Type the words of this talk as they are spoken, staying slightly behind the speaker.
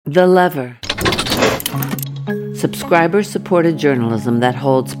The Lever. Subscriber-supported journalism that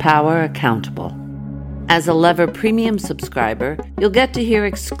holds power accountable. As a Lever Premium subscriber, you'll get to hear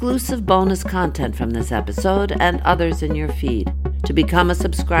exclusive bonus content from this episode and others in your feed. To become a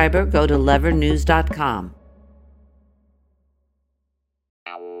subscriber, go to levernews.com.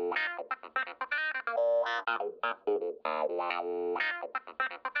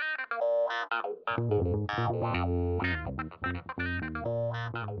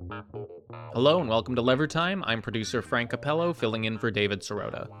 Hello and welcome to Lever Time. I'm producer Frank Capello, filling in for David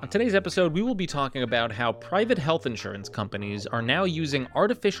Sirota. On today's episode, we will be talking about how private health insurance companies are now using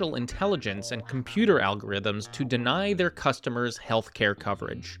artificial intelligence and computer algorithms to deny their customers healthcare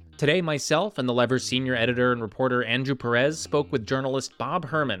coverage. Today, myself and the Lever's senior editor and reporter Andrew Perez spoke with journalist Bob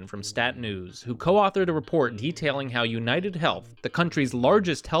Herman from Stat News, who co-authored a report detailing how UnitedHealth, the country's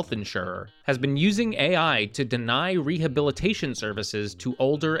largest health insurer, has been using AI to deny rehabilitation services to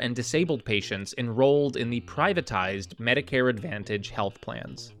older and disabled patients enrolled in the privatized Medicare Advantage health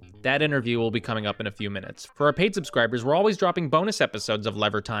plans. That interview will be coming up in a few minutes. For our paid subscribers, we're always dropping bonus episodes of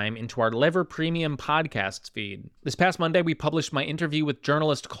Lever Time into our Lever Premium podcasts feed. This past Monday, we published my interview with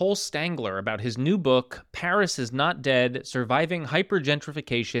journalist Cole Stangler about his new book, Paris is Not Dead: Surviving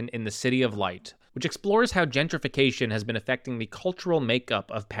Hypergentrification in the City of Light, which explores how gentrification has been affecting the cultural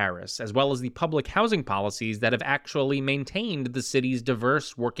makeup of Paris, as well as the public housing policies that have actually maintained the city's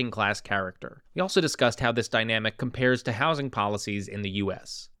diverse working-class character. We also discussed how this dynamic compares to housing policies in the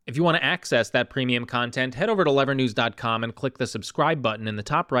U.S. If you want to access that premium content, head over to levernews.com and click the subscribe button in the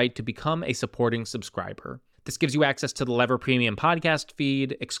top right to become a supporting subscriber. This gives you access to the Lever Premium podcast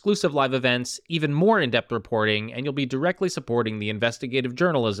feed, exclusive live events, even more in-depth reporting, and you'll be directly supporting the investigative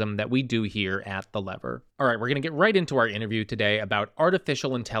journalism that we do here at The Lever. All right, we're going to get right into our interview today about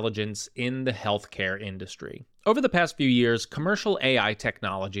artificial intelligence in the healthcare industry. Over the past few years, commercial AI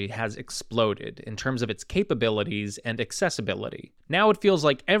technology has exploded in terms of its capabilities and accessibility. Now it feels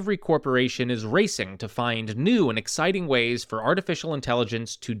like every corporation is racing to find new and exciting ways for artificial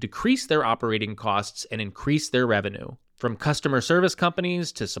intelligence to decrease their operating costs and increase their revenue. From customer service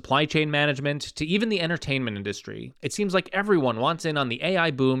companies to supply chain management to even the entertainment industry, it seems like everyone wants in on the AI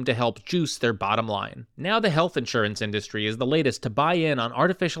boom to help juice their bottom line. Now the health insurance industry is the latest to buy in on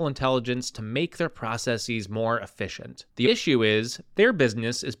artificial intelligence to make their processes more efficient. The issue is, their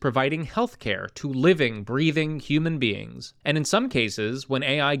business is providing healthcare to living, breathing human beings. And in some cases, when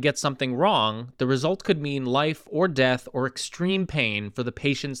AI gets something wrong, the result could mean life or death or extreme pain for the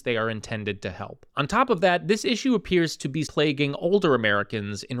patients they are intended to help. On top of that, this issue appears to be plaguing older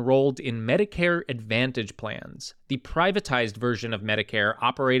Americans enrolled in Medicare Advantage plans, the privatized version of Medicare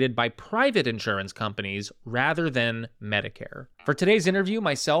operated by private insurance companies rather than Medicare. For today's interview,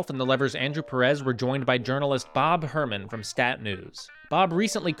 myself and the Lever's Andrew Perez were joined by journalist Bob Herman from Stat News. Bob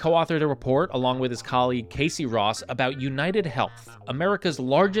recently co-authored a report along with his colleague Casey Ross about UnitedHealth, America's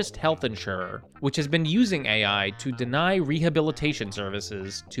largest health insurer, which has been using AI to deny rehabilitation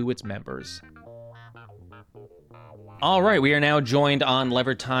services to its members. All right, we are now joined on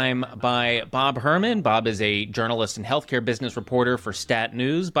Lever Time by Bob Herman. Bob is a journalist and healthcare business reporter for Stat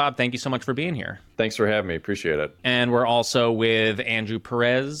News. Bob, thank you so much for being here. Thanks for having me. Appreciate it. And we're also with Andrew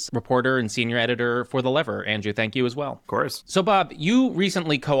Perez, reporter and senior editor for The Lever. Andrew, thank you as well. Of course. So, Bob, you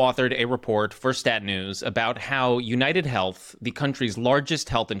recently co-authored a report for Stat News about how UnitedHealth, the country's largest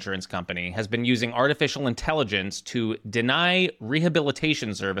health insurance company, has been using artificial intelligence to deny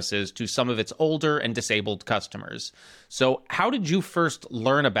rehabilitation services to some of its older and disabled customers. So how did you first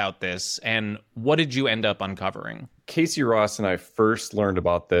learn about this, and what did you end up uncovering? Casey Ross and I first learned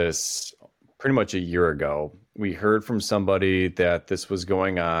about this pretty much a year ago. We heard from somebody that this was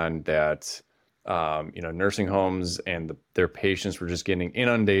going on, that nursing homes and their patients were just getting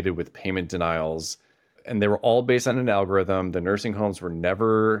inundated with payment denials, and they were all based on an algorithm. The nursing homes were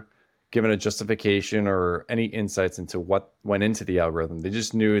never given a justification or any insights into what went into the algorithm. They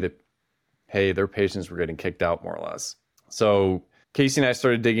just knew that, hey, their patients were getting kicked out more or less. So Casey and I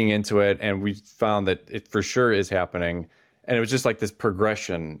started digging into it, and we found that it for sure is happening. And it was just like this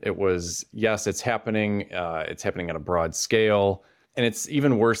progression. It was, yes, it's happening. It's happening on a broad scale. And it's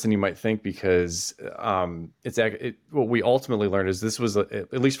even worse than you might think, because what we ultimately learned is this was,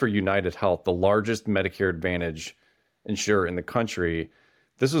 at least for UnitedHealth, the largest Medicare Advantage insurer in the country.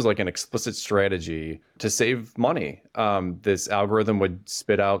 This was like an explicit strategy to save money. This algorithm would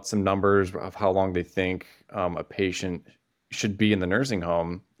spit out some numbers of how long they think a patient should be in the nursing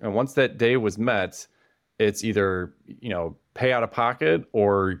home. And once that day was met, it's either, pay out of pocket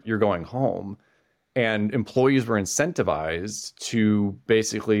or you're going home. And employees were incentivized to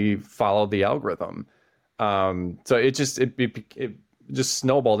basically follow the algorithm. So it just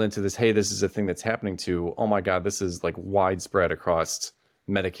snowballed into this, hey, this is a thing that's happening to, oh my God, this is like widespread across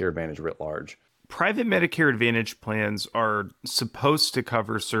Medicare Advantage writ large. Private Medicare Advantage plans are supposed to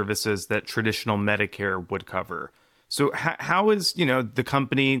cover services that traditional Medicare would cover. So how is, the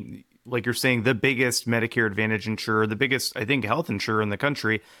company, like you're saying, the biggest Medicare Advantage insurer, the biggest, I think, health insurer in the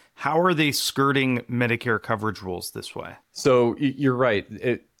country, how are they skirting Medicare coverage rules this way? So you're right.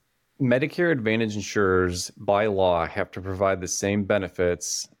 Medicare Advantage insurers, by law, have to provide the same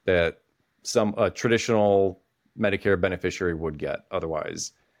benefits that some traditional Medicare beneficiary would get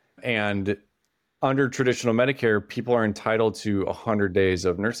otherwise. And under traditional Medicare, people are entitled to 100 days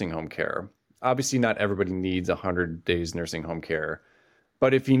of nursing home care. Obviously, not everybody needs 100 days nursing home care,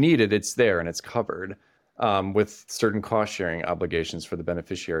 but if you need it, it's there and it's covered with certain cost sharing obligations for the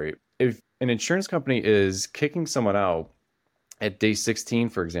beneficiary. If an insurance company is kicking someone out at day 16,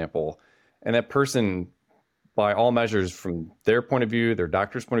 for example, and that person, by all measures, from their point of view, their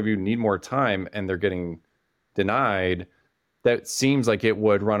doctor's point of view, need more time and they're getting denied, that seems like it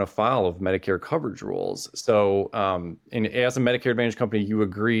would run afoul of Medicare coverage rules. So, and as a Medicare Advantage company, you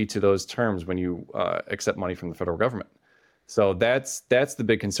agree to those terms when you accept money from the federal government. So that's the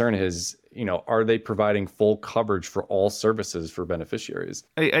big concern is, are they providing full coverage for all services for beneficiaries?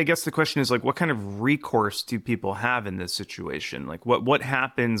 I guess the question is, like, what kind of recourse do people have in this situation? Like, what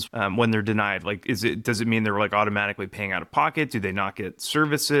happens when they're denied? Like, does it mean they're like automatically paying out of pocket? Do they not get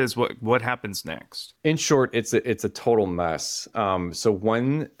services? What happens next? In short, it's a total mess. So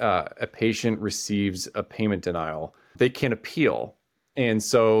when a patient receives a payment denial, they can appeal. And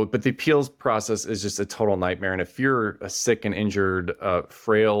so, but the appeals process is just a total nightmare. And if you're a sick and injured,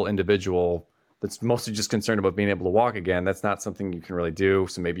 frail individual that's mostly just concerned about being able to walk again, that's not something you can really do.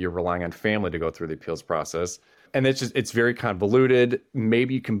 So maybe you're relying on family to go through the appeals process. And it's very convoluted.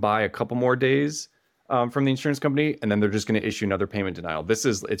 Maybe you can buy a couple more days from the insurance company, and then they're just going to issue another payment denial.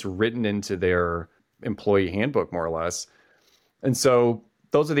 It's written into their employee handbook, more or less. And so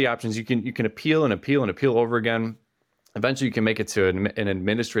those are the options. You can appeal and appeal and appeal over again. Eventually, you can make it to an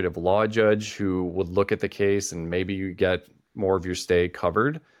administrative law judge who would look at the case and maybe you get more of your stay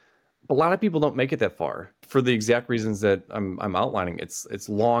covered. But a lot of people don't make it that far for the exact reasons that I'm outlining. It's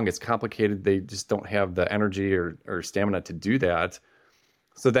long, it's complicated. They just don't have the energy or stamina to do that.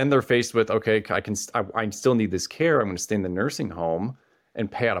 So then they're faced with, okay, I still need this care. I'm going to stay in the nursing home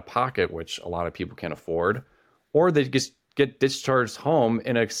and pay out of pocket, which a lot of people can't afford, or they just get discharged home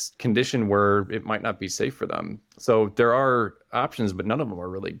in a condition where it might not be safe for them. So there are options, but none of them are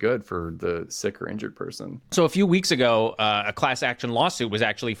really good for the sick or injured person. So a few weeks ago, a class action lawsuit was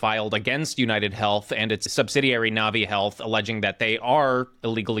actually filed against United Health and its subsidiary Navi Health, alleging that they are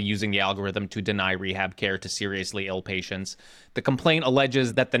illegally using the algorithm to deny rehab care to seriously ill patients. The complaint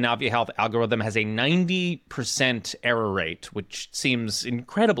alleges that the Navi Health algorithm has a 90% error rate, which seems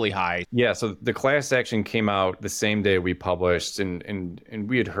incredibly high. Yeah, so the class action came out the same day we published, and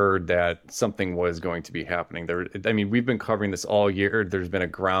we had heard that something was going to be happening. We've been covering this all year. There's been a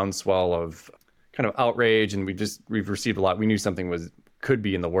groundswell of kind of outrage, and we've received a lot. We knew something could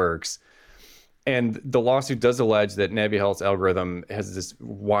be in the works. And the lawsuit does allege that Navi Health's algorithm has this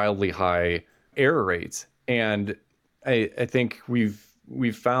wildly high error rate. And I think we've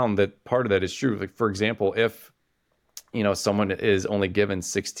found that part of that is true. Like, for example, if someone is only given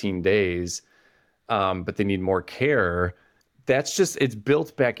 16 days, but they need more care, it's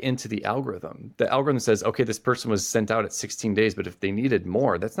built back into the algorithm. The algorithm says, okay, this person was sent out at 16 days, but if they needed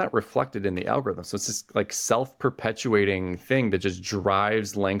more, that's not reflected in the algorithm. So it's this like self-perpetuating thing that just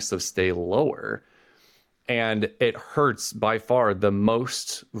drives lengths of stay lower. And it hurts by far the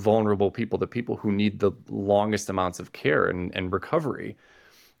most vulnerable people, the people who need the longest amounts of care and recovery.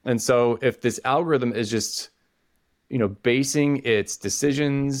 And so if this algorithm is just basing its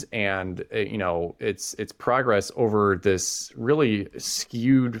decisions and, its progress over this really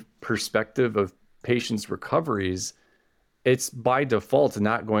skewed perspective of patients' recoveries, it's by default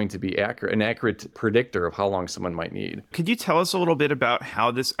not going to be an accurate predictor of how long someone might need. Could you tell us a little bit about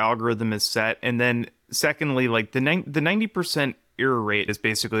how this algorithm is set? And then secondly, like the 90% error rate is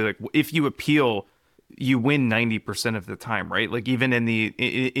basically like if you appeal, you win 90% of the time, right? Like even in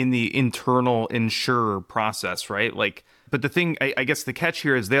the internal insurer process, right? Like, but the thing, I guess the catch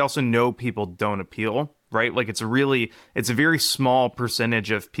here is they also know people don't appeal, right? Like it's a very small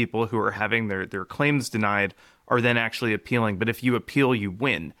percentage of people who are having their claims denied are then actually appealing. But if you appeal, you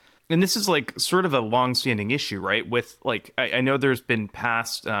win. And this is like sort of a longstanding issue, right? With like, I know there's been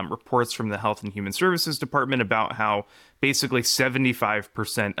past reports from the Health and Human Services Department about how basically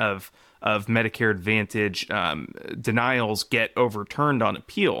 75% of Medicare Advantage denials get overturned on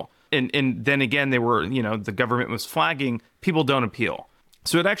appeal. And then again, they were, the government was flagging people don't appeal.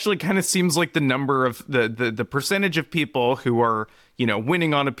 So it actually kind of seems like the number of the percentage of people who are,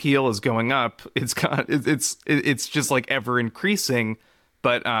 winning on appeal is going up. It's just like ever increasing,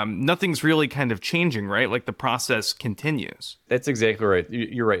 but nothing's really kind of changing, right? Like the process continues. That's exactly right.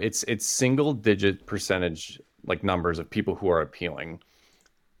 You're right. It's single digit percentage like numbers of people who are appealing.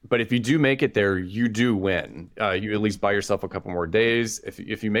 But if you do make it there, you do win. You at least buy yourself a couple more days.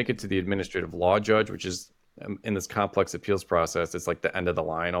 If you make it to the administrative law judge, which is in this complex appeals process, it's like the end of the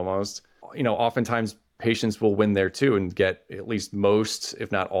line almost. Oftentimes patients will win there too and get at least most,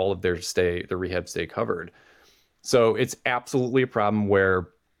 if not all of their rehab stay covered. So it's absolutely a problem where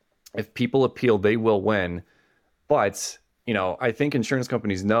if people appeal, they will win. But, I think insurance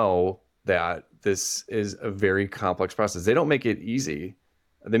companies know that this is a very complex process. They don't make it easy.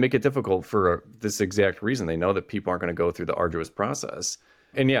 They make it difficult for this exact reason. They know that people aren't going to go through the arduous process.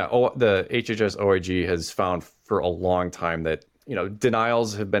 And the HHS OIG has found for a long time that,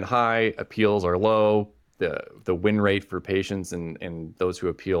 denials have been high, appeals are low, the win rate for patients and those who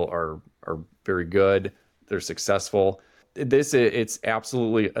appeal are very good. They're successful. It's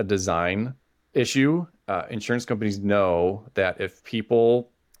absolutely a design issue. Insurance companies know that if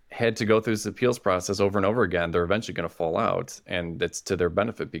people had to go through this appeals process over and over again, they're eventually going to fall out, and that's to their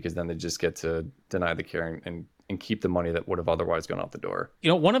benefit because then they just get to deny the care and keep the money that would have otherwise gone out the door.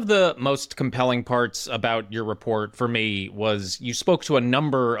 One of the most compelling parts about your report for me was you spoke to a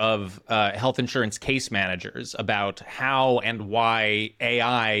number of health insurance case managers about how and why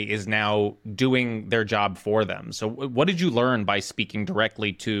AI is now doing their job for them. So what did you learn by speaking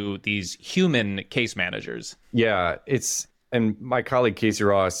directly to these human case managers? Yeah, and my colleague Casey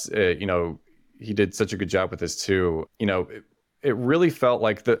Ross, he did such a good job with this too. It really felt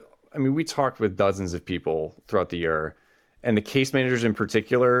like we talked with dozens of people throughout the year, and the case managers in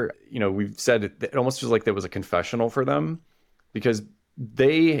particular, we've said it almost feels like there was a confessional for them because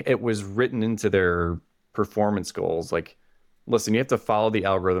it was written into their performance goals. Like, listen, you have to follow the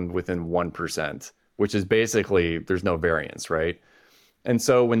algorithm within 1%, which is basically there's no variance, right? And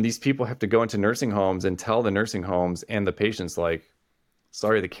so when these people have to go into nursing homes and tell the nursing homes and the patients, like,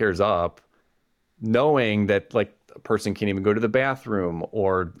 sorry, the care's up, knowing that like a person can't even go to the bathroom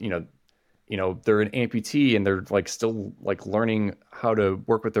or, they're an amputee and they're like still like learning how to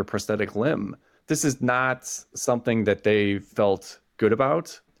work with their prosthetic limb. This is not something that they felt good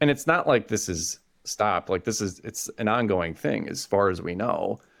about. And it's not like this is stopped. Like it's an ongoing thing as far as we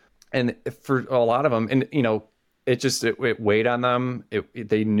know. And for a lot of them, and, it weighed on them.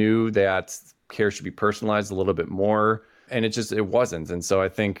 They knew that care should be personalized a little bit more, and it wasn't. And so I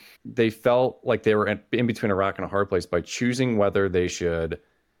think they felt like they were in between a rock and a hard place by choosing whether they should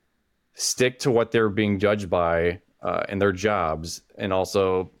stick to what they're being judged by in their jobs, and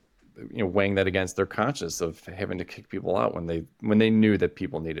also weighing that against their conscience of having to kick people out when they knew that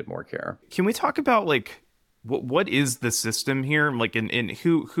people needed more care. Can we talk about like what is the system here? Like in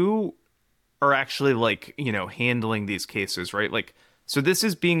who are actually like, handling these cases, right? Like, so this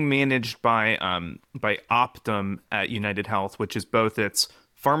is being managed by Optum at United Health, which is both its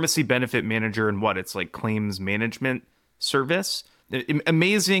pharmacy benefit manager and it's like claims management service.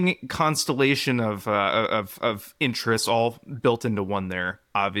 Amazing constellation of interests all built into one there,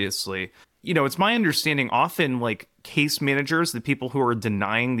 obviously. It's my understanding often like case managers, the people who are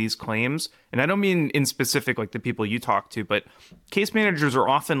denying these claims, and I don't mean in specific like the people you talk to, but case managers are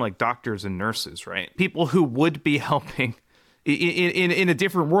often like doctors and nurses, right? People who would be helping in a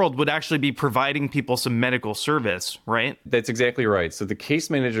different world would actually be providing people some medical service, right? That's exactly right. So the case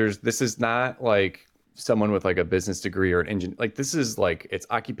managers, this is not like someone with like a business degree or an engineer. Like this is like, it's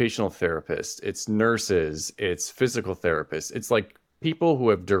occupational therapists, it's nurses, it's physical therapists. It's like people who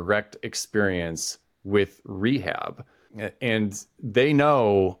have direct experience with rehab, and they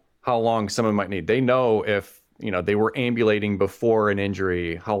know how long someone might need. They know if, they were ambulating before an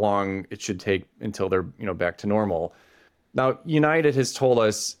injury, how long it should take until they're, back to normal. Now, United has told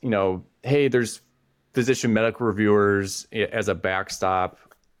us, hey, there's physician medical reviewers as a backstop.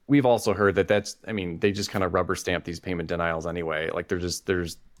 We've also heard that they just kind of rubber stamp these payment denials anyway. Like there's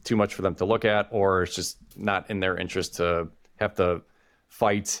too much for them to look at, or it's just not in their interest to have to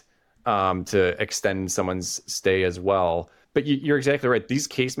fight to extend someone's stay as well. But you're exactly right. These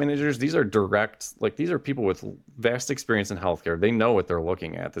case managers, these are these are people with vast experience in healthcare. They know what they're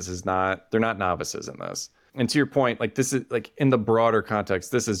looking at. They're not novices in this. And to your point, like this is like in the broader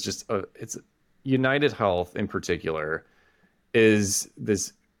context, this is just it's United Health in particular is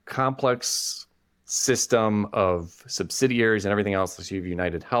this complex system of subsidiaries and everything else. So you have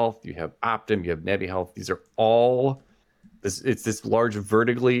United Health, you have Optum, you have NaviHealth. These are all it's this large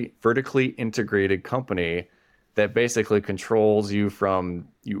vertically integrated company that basically controls you from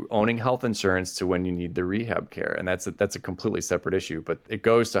you owning health insurance to when you need the rehab care. And that's a completely separate issue, but it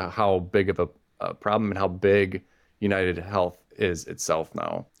goes to how big of a problem and how big United Health is itself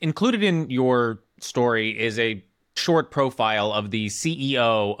now. Included in your story is a short profile of the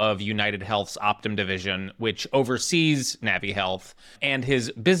CEO of United Health's Optum division, which oversees NaviHealth, and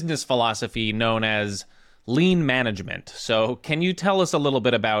his business philosophy known as lean management. So can you tell us a little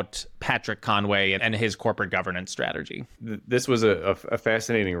bit about Patrick Conway and his corporate governance strategy? This was a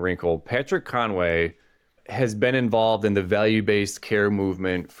fascinating wrinkle. Patrick Conway has been involved in the value-based care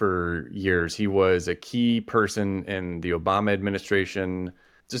movement for years. He was a key person in the Obama administration,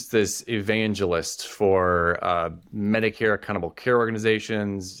 just this evangelist for Medicare accountable care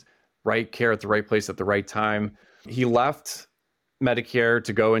organizations, right care at the right place at the right time. He left Medicare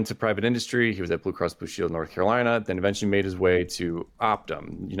to go into private industry. He was at Blue Cross Blue Shield, North Carolina, then eventually made his way to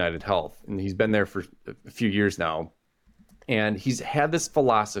Optum, United Health. And he's been there for a few years now. And he's had this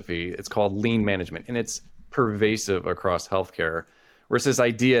philosophy, it's called lean management, and it's pervasive across healthcare, where it's this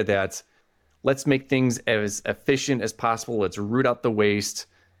idea that let's make things as efficient as possible, let's root out the waste.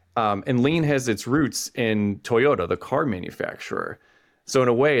 And lean has its roots in Toyota, the car manufacturer. So in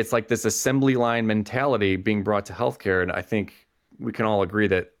a way, it's like this assembly line mentality being brought to healthcare. And I think we can all agree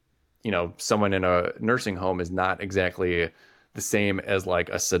that, someone in a nursing home is not exactly the same as like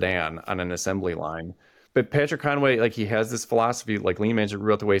a sedan on an assembly line. But Patrick Conway, like, he has this philosophy, like lean management,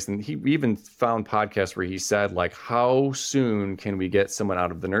 root out the waste. And we even found podcasts where he said, like, how soon can we get someone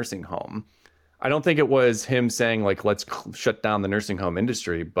out of the nursing home? I don't think it was him saying, like, let's shut down the nursing home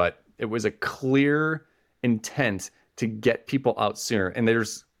industry, but it was a clear intent to get people out sooner. And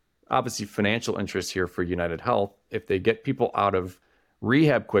there's obviously financial interest here for United Health. If they get people out of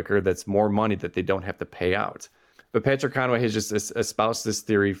rehab quicker, that's more money that they don't have to pay out. But Patrick Conway has just espoused this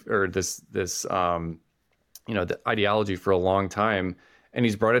theory or this the ideology for a long time, and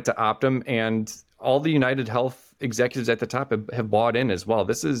he's brought it to Optum, and all the United Health executives at the top have bought in as well.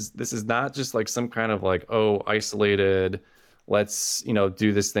 This is not just like some kind of like, isolated, let's,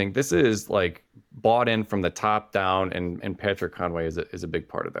 do this thing. This is like bought in from the top down, and Patrick Conway is a big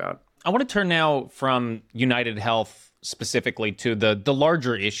part of that. I want to turn now from United Health specifically to the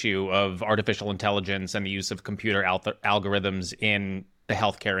larger issue of artificial intelligence and the use of computer algorithms in the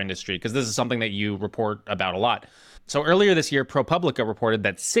healthcare industry, because this is something that you report about a lot. So earlier this year, ProPublica reported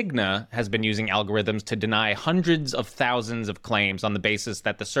that Cigna has been using algorithms to deny hundreds of thousands of claims on the basis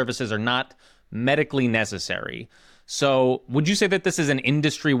that the services are not medically necessary. So would you say that this is an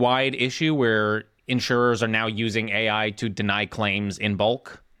industry-wide issue where insurers are now using AI to deny claims in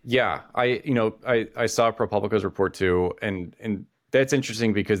bulk? Yeah, I saw ProPublica's report too, and that's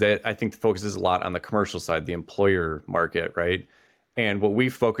interesting because I think focuses a lot on the commercial side, the employer market, right? And what we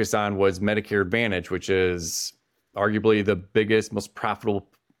focused on was Medicare Advantage, which is arguably the biggest, most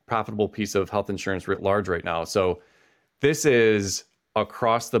profitable piece of health insurance writ large right now. So this is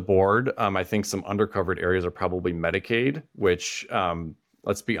across the board. I think some undercovered areas are probably Medicaid, which,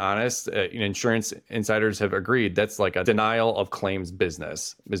 let's be honest, insurance insiders have agreed that's like a denial of claims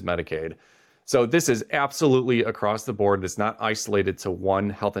business is Medicaid. So this is absolutely across the board. It's not isolated to one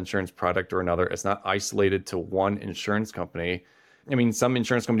health insurance product or another. It's not isolated to one insurance company. I mean, some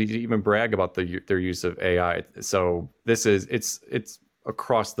insurance companies even brag about their use of AI. So it's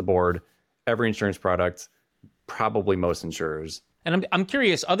across the board, every insurance product, probably most insurers. And I'm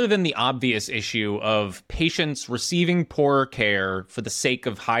curious, other than the obvious issue of patients receiving poorer care for the sake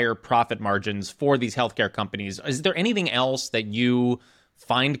of higher profit margins for these healthcare companies, is there anything else that you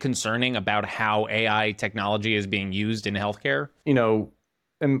find concerning about how AI technology is being used in healthcare?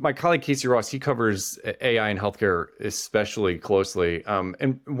 And my colleague Casey Ross, he covers AI in healthcare especially closely.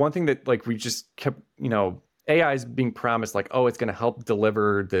 And one thing that we just kept, AI is being promised it's going to help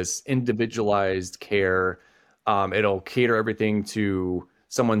deliver this individualized care. It'll cater everything to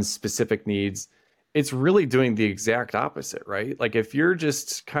someone's specific needs. It's really doing the exact opposite, right? Like if you're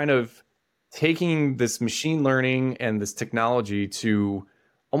just kind of taking this machine learning and this technology to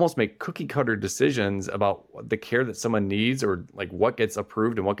almost make cookie cutter decisions about the care that someone needs or like what gets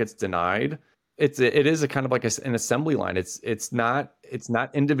approved and what gets denied. It is a kind of like an assembly line. It's not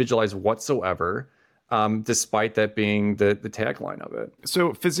individualized whatsoever, despite that being the tagline of it.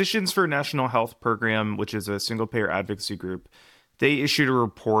 So Physicians for National Health Program, which is a single payer advocacy group, they issued a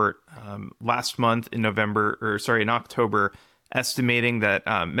report last month in October, estimating that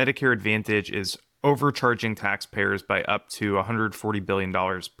Medicare Advantage is overcharging taxpayers by up to $140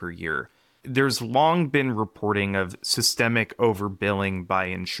 billion per year. There's long been reporting of systemic overbilling by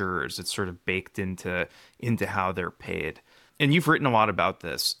insurers. It's sort of baked into how they're paid. And you've written a lot about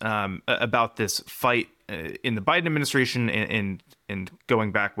this fight in the Biden administration and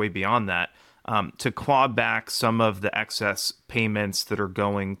going back way beyond that, to claw back some of the excess payments that are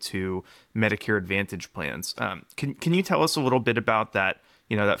going to Medicare Advantage plans. Can you tell us a little bit about that,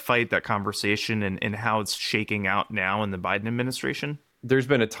 that fight, that conversation, and how it's shaking out now in the Biden administration? There's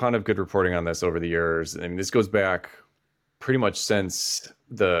been a ton of good reporting on this over the years. I mean, this goes back pretty much since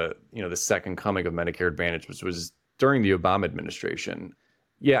the second coming of Medicare Advantage, which was during the Obama administration.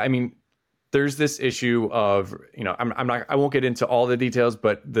 Yeah, I mean, there's this issue of, I won't get into all the details,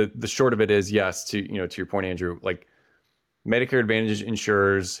 but the short of it is, yes, to your point, Andrew, like Medicare Advantage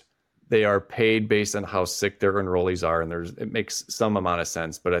insurers, they are paid based on how sick their enrollees are, and it makes some amount of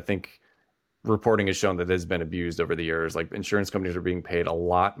sense, but I think reporting has shown that it has been abused over the years. Like insurance companies are being paid a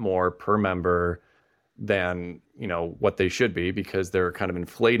lot more per member than, what they should be, because they're kind of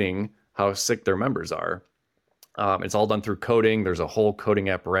inflating how sick their members are. It's all done through coding. There's a whole coding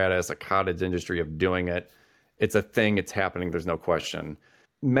apparatus, a cottage industry of doing it. It's a thing. It's happening. There's no question.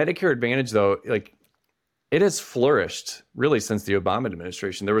 Medicare Advantage, though, like it has flourished really since the Obama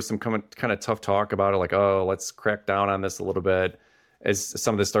administration. There was some kind of tough talk about it, like, oh, let's crack down on this a little bit as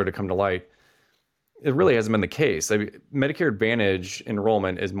some of this started to come to light. It really hasn't been the case. I mean, Medicare Advantage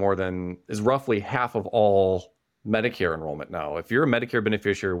enrollment is roughly half of all Medicare enrollment now. If you're a Medicare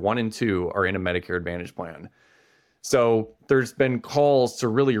beneficiary, 1 in 2 are in a Medicare Advantage plan. So there's been calls to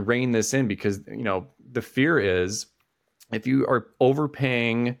really rein this in, because, the fear is if you are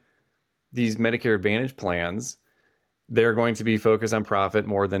overpaying these Medicare Advantage plans, they're going to be focused on profit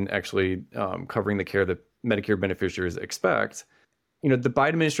more than actually covering the care that Medicare beneficiaries expect. The Biden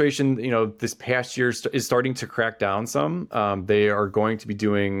administration, this past year is starting to crack down some. They are going to be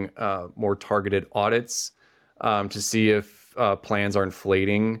doing more targeted audits to see if plans are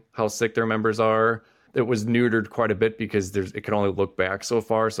inflating how sick their members are. It was neutered quite a bit because it can only look back so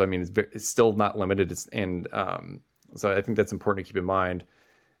far. So, I mean, it's still not limited. So I think that's important to keep in mind.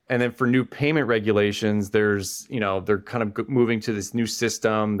 And then for new payment regulations, there's, they're kind of moving to this new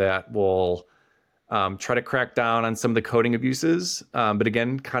system that will try to crack down on some of the coding abuses. But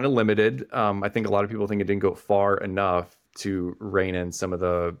again, kind of limited. I think a lot of people think it didn't go far enough to rein in some of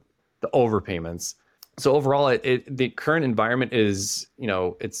the overpayments. So overall, the current environment is,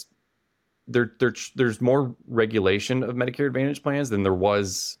 it's there's more regulation of Medicare Advantage plans than there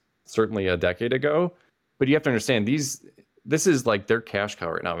was certainly a decade ago. But you have to understand, this is like their cash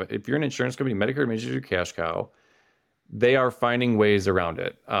cow right now. If you're an insurance company, Medicare Advantage is your cash cow. They are finding ways around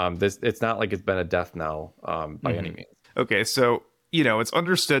it. It's not like it's been a death knell by any means. Okay, so it's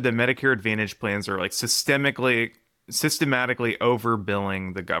understood that Medicare Advantage plans are like systematically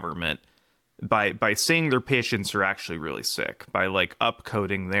overbilling the government by saying their patients are actually really sick, by like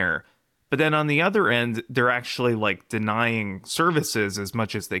upcoding there. But then on the other end, they're actually like denying services as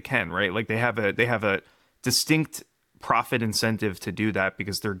much as they can, right? Like they have a distinct profit incentive to do that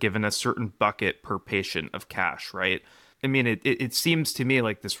because they're given a certain bucket per patient of cash, right? I mean, it seems to me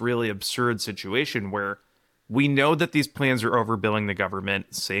like this really absurd situation where we know that these plans are overbilling the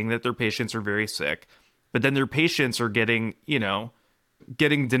government, saying that their patients are very sick, but then their patients are getting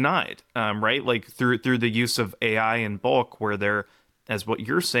denied, right? Like through the use of AI in bulk, where they're, as what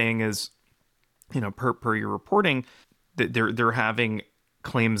you're saying is, per your reporting, that they're having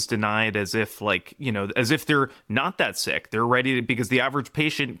claims denied as if they're not that sick. They're ready to, because the average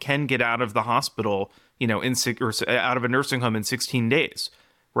patient can get out of the hospital, out of a nursing home in 16 days,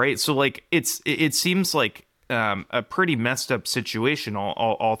 right? So like it seems like a pretty messed up situation,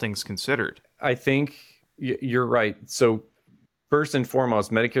 all things considered. I think you're right. So first and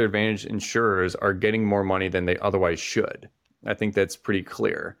foremost, Medicare Advantage insurers are getting more money than they otherwise should. I think that's pretty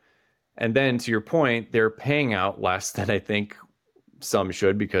clear. And then to your point, they're paying out less than I think some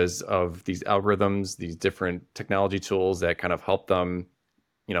should because of these algorithms, these different technology tools that kind of help them,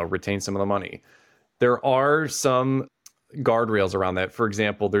 retain some of the money. There are some guardrails around that. For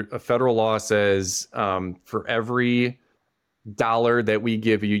example, a federal law says for every dollar that we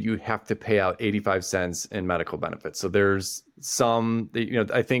give you, you have to pay out 85 cents in medical benefits. So there's some,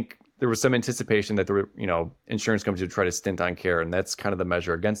 I think there was some anticipation that there were, insurance companies would try to stint on care, and that's kind of the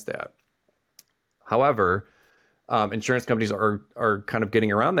measure against that. However, insurance companies are kind of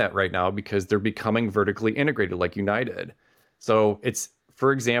getting around that right now because they're becoming vertically integrated like United. So it's,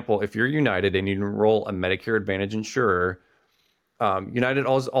 for example, if you're United and you enroll a Medicare Advantage insurer, United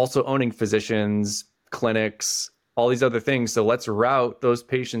is also owning physicians, clinics, all these other things. So let's route those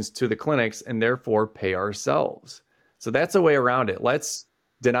patients to the clinics and therefore pay ourselves. So that's a way around it. Let's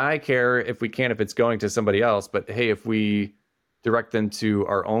deny care if we can, if it's going to somebody else. But hey, if we direct them to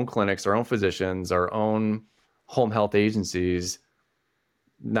our own clinics, our own physicians, our own home health agencies,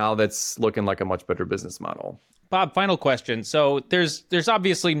 now that's looking like a much better business model. Bob, final question. So there's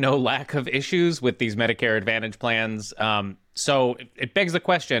obviously no lack of issues with these Medicare Advantage plans. So it begs the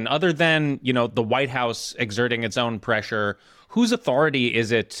question, other than, the White House exerting its own pressure, whose authority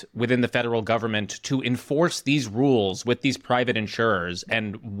is it within the federal government to enforce these rules with these private insurers?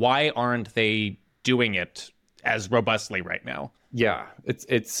 And why aren't they doing it as robustly right now? Yeah,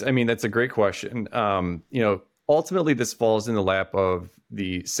 that's a great question. Ultimately, this falls in the lap of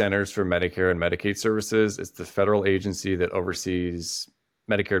the Centers for Medicare and Medicaid Services. It's the federal agency that oversees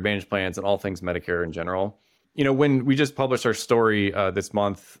Medicare Advantage plans and all things Medicare in general. When we just published our story this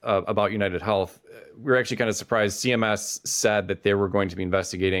month about United Health, we were actually kind of surprised. CMS said that they were going to be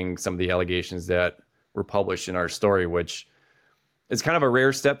investigating some of the allegations that were published in our story, which is kind of a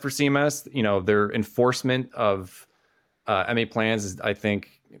rare step for CMS. Their enforcement of MA plans is, I think,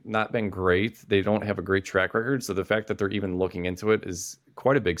 not been great. They don't have a great track record. So the fact that they're even looking into it is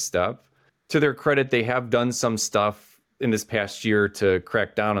quite a big step. To their credit, they have done some stuff in this past year to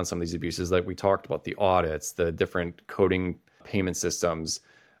crack down on some of these abuses. Like we talked about, the audits, the different coding payment systems.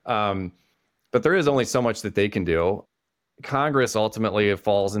 But there is only so much that they can do. Congress ultimately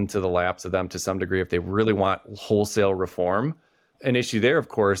falls into the laps of them to some degree if they really want wholesale reform. An issue there, of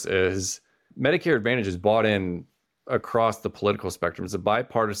course, is Medicare Advantage is bought in across the political spectrum. It's a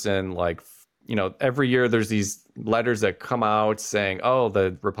bipartisan, every year there's these letters that come out saying, oh,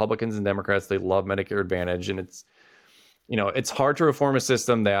 the Republicans and Democrats, they love Medicare Advantage. And it's hard to reform a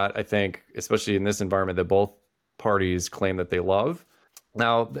system that I think, especially in this environment, that both parties claim that they love.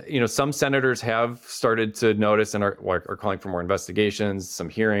 Now, some senators have started to notice and are calling for more investigations, some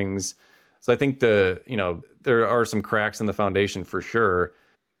hearings. So I think there are some cracks in the foundation for sure.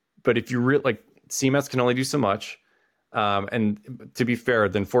 But if you CMS can only do so much. And to be fair,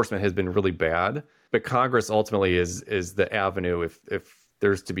 the enforcement has been really bad, but Congress ultimately is the avenue if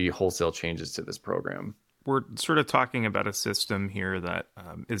there's to be wholesale changes to this program. We're sort of talking about a system here that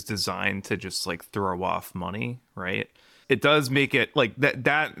is designed to just throw off money, right? It does make it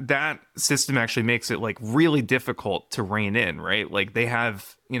that system actually makes it really difficult to rein in, right? They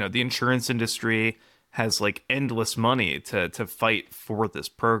have, the insurance industry has endless money to fight for this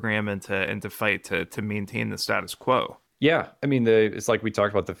program and to fight to maintain the status quo. Yeah, it's like we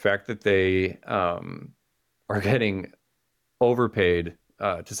talked about, the fact that they are getting overpaid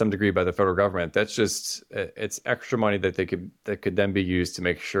to some degree by the federal government. That's just, it's extra money that could then be used to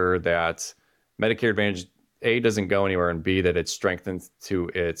make sure that Medicare Advantage A doesn't go anywhere, and B, that it's strengthened to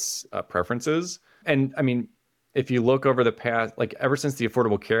its preferences. And if you look over the past, ever since the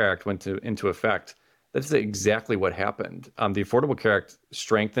Affordable Care Act went into effect, that's exactly what happened. The Affordable Care Act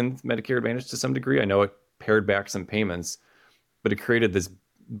strengthened Medicare Advantage to some degree. I know it pared back some payments, but it created this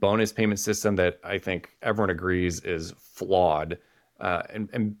bonus payment system that I think everyone agrees is flawed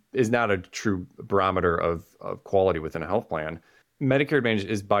and is not a true barometer of quality within a health plan. Medicare Advantage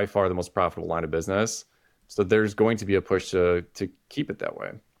is by far the most profitable line of business. So there's going to be a push to keep it that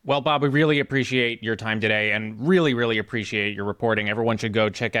way. Well, Bob, we really appreciate your time today and really, really appreciate your reporting. Everyone should go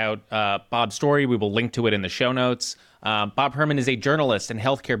check out Bob's story. We will link to it in the show notes. Bob Herman is a journalist and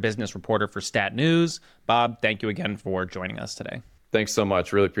healthcare business reporter for Stat News. Bob, thank you again for joining us today. Thanks so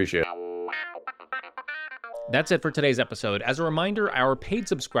much. Really appreciate it. That's it for today's episode. As a reminder, our paid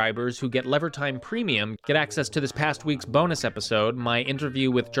subscribers who get Levertime Premium get access to this past week's bonus episode, my interview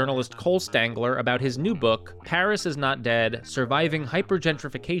with journalist Cole Stangler about his new book, Paris is Not Dead: Surviving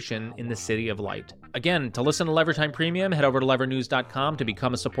Hypergentrification in the City of Light. Again, to listen to Levertime Premium, head over to levernews.com to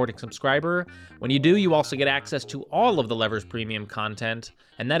become a supporting subscriber. When you do, you also get access to all of the Levers Premium content,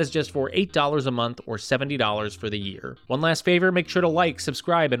 and that is just for $8 a month or $70 for the year. One last favor, make sure to like,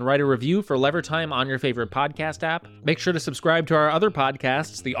 subscribe, and write a review for Levertime on your favorite podcast app. Make sure to subscribe to our other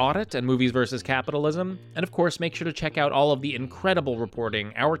podcasts, The Audit and Movies vs. Capitalism. And of course, make sure to check out all of the incredible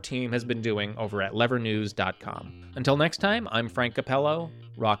reporting our team has been doing over at levernews.com. Until next time, I'm Frank Capello.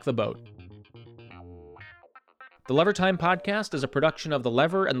 Rock the boat. The Levertime Podcast is a production of The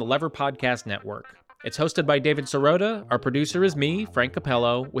Lever and the Lever Podcast Network. It's hosted by David Sirota. Our producer is me, Frank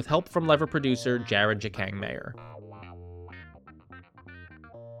Capello, with help from Lever producer Jared Jakang Mayer.